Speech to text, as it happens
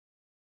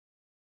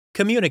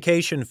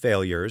Communication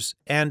failures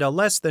and a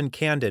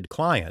less-than-candid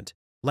client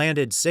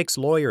landed 6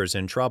 lawyers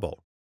in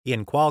trouble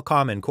in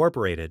Qualcomm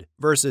Incorporated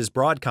versus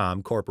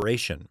Broadcom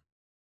Corporation.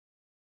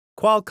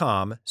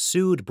 Qualcomm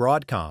sued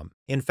Broadcom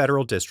in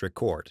federal district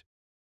court.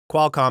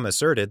 Qualcomm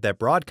asserted that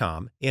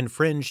Broadcom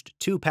infringed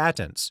 2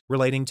 patents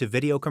relating to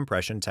video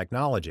compression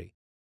technology.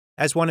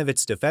 As one of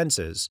its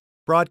defenses,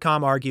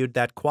 Broadcom argued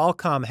that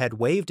Qualcomm had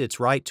waived its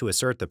right to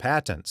assert the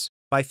patents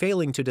by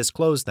failing to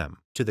disclose them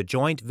to the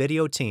Joint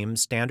Video Team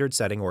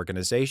Standard-Setting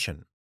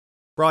Organization.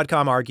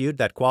 Broadcom argued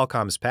that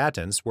Qualcomm's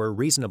patents were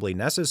reasonably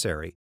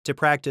necessary to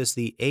practice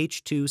the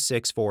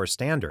H.264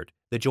 standard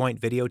the Joint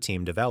Video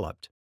Team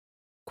developed.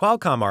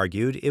 Qualcomm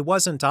argued it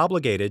wasn't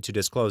obligated to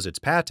disclose its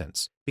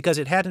patents because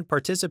it hadn't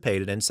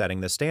participated in setting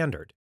the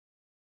standard.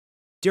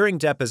 During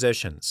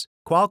depositions,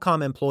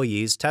 Qualcomm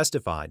employees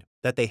testified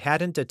that they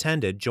hadn't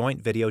attended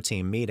Joint Video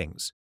Team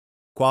meetings.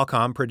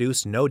 Qualcomm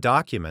produced no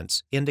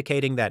documents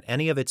indicating that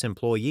any of its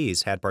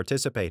employees had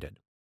participated.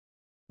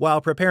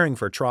 While preparing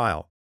for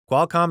trial,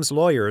 Qualcomm's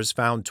lawyers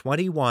found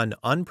 21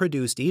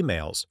 unproduced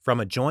emails from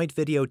a Joint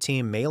Video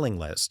Team mailing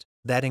list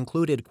that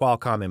included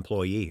Qualcomm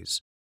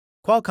employees.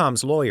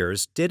 Qualcomm's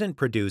lawyers didn't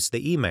produce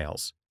the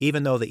emails,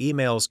 even though the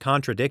emails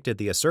contradicted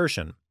the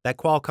assertion that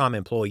Qualcomm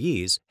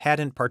employees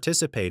hadn't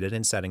participated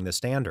in setting the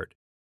standard.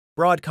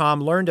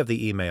 Broadcom learned of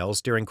the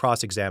emails during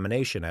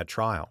cross-examination at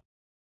trial.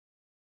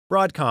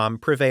 Broadcom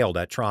prevailed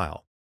at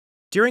trial.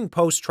 During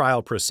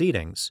post-trial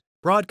proceedings,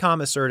 Broadcom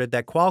asserted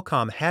that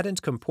Qualcomm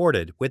hadn't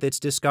comported with its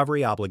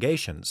discovery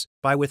obligations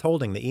by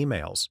withholding the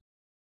emails.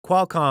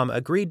 Qualcomm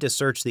agreed to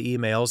search the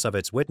emails of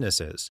its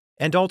witnesses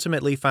and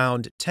ultimately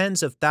found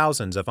tens of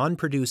thousands of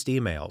unproduced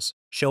emails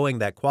showing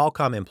that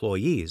Qualcomm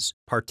employees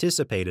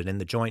participated in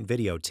the Joint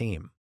Video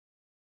Team.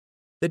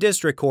 The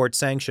district court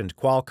sanctioned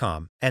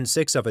Qualcomm and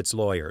 6 of its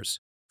lawyers,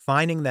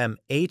 fining them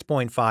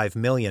 $8.5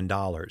 million.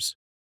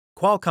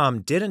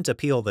 Qualcomm didn't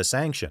appeal the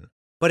sanction,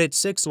 but its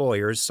 6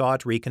 lawyers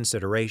sought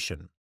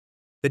reconsideration.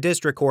 The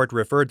district court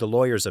referred the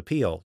lawyers'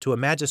 appeal to a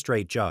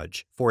magistrate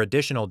judge for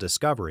additional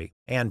discovery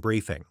and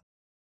briefing.